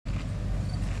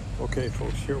Okay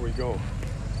folks, here we go.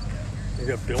 We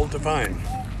got Bill Devine,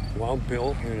 Wild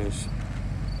Bill in his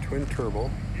twin turbo,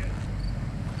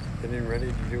 getting ready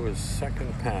to do his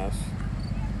second pass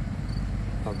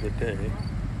of the day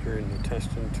during the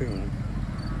test and tune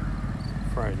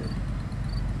Friday.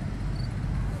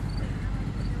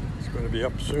 It's going to be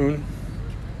up soon.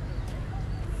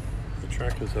 The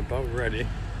track is about ready.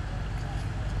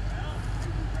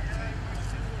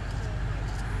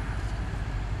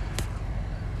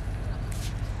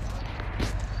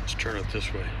 Let's turn it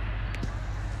this way.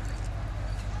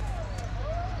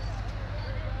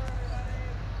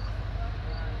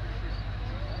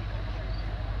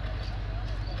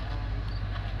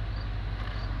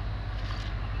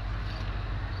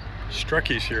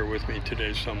 Strucky's here with me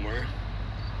today somewhere.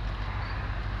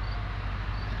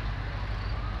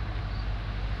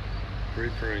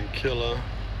 Reaper and Killa.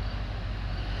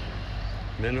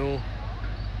 Minnow.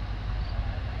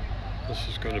 This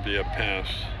is going to be a pass.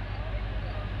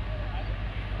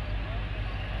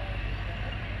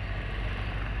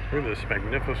 Look at this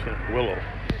magnificent willow.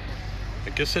 I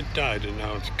guess it died and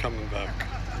now it's coming back.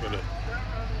 Look at it.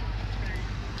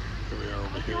 Here we are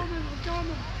over here.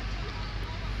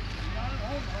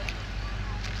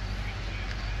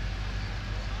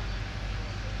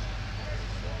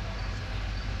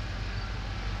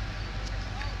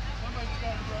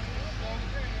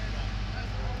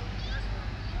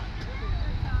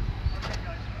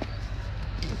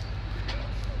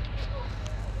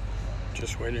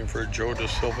 Just waiting for Joe Da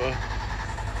Silva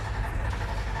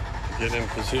to get in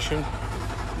position. Bill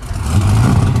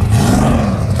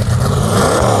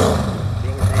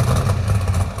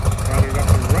got it up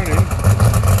and running.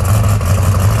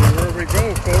 See where we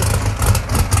go, folks.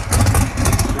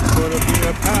 It's going to be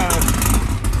a pass.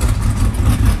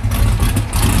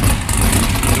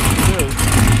 Yes, it is.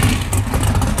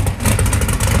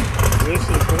 This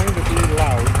is going to be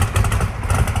loud.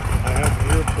 I have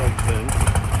earplugs in.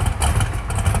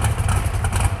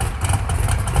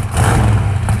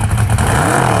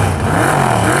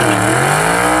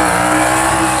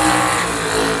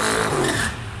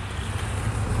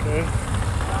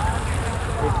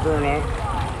 Burnout.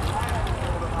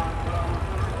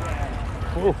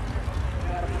 Oh.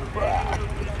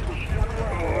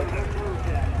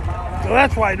 So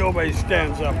that's why nobody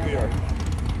stands up here.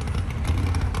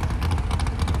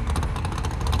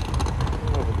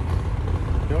 Oh.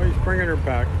 No, he's bringing her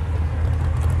back.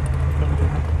 Something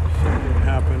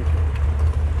happened.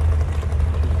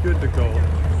 She's good to go.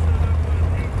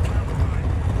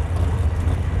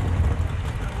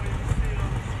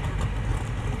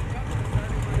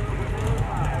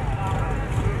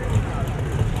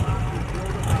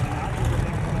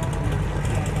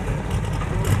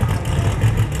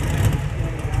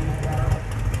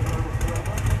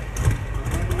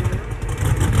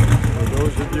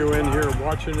 You in here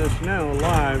watching this now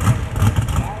live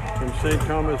from St.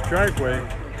 Thomas Dragway.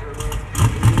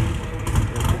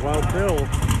 There's Wild Bill.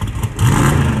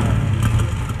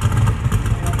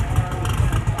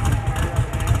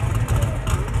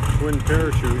 Twin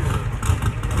parachutes.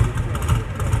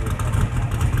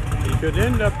 He could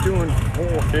end up doing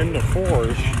into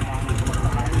fours,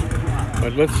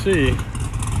 but let's see.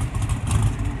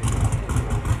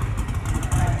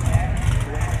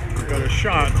 Got a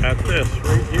shot at this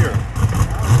right here.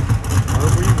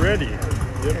 Are we ready?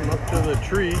 Get him up to the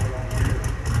tree.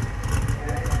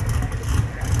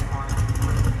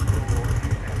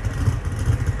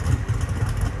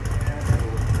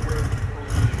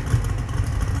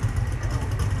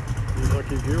 These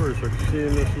lucky viewers are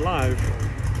seeing this live.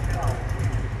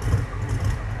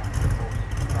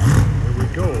 Here we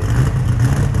go.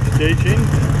 Staging.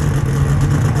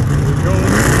 Here we go.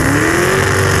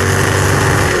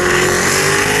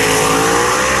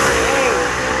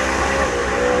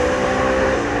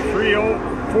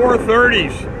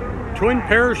 430s, twin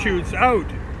parachutes out,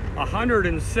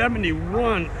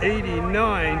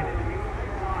 171.89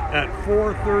 at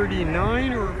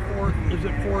 439 or is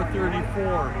it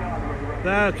 434?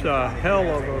 That's a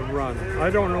hell of a run. I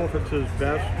don't know if it's his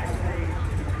best,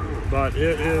 but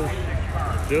it is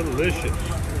delicious.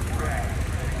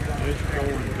 Nice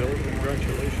going, Bill.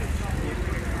 Congratulations.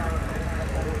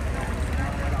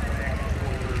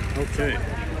 Okay,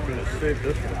 I'm going to save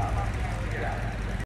this one.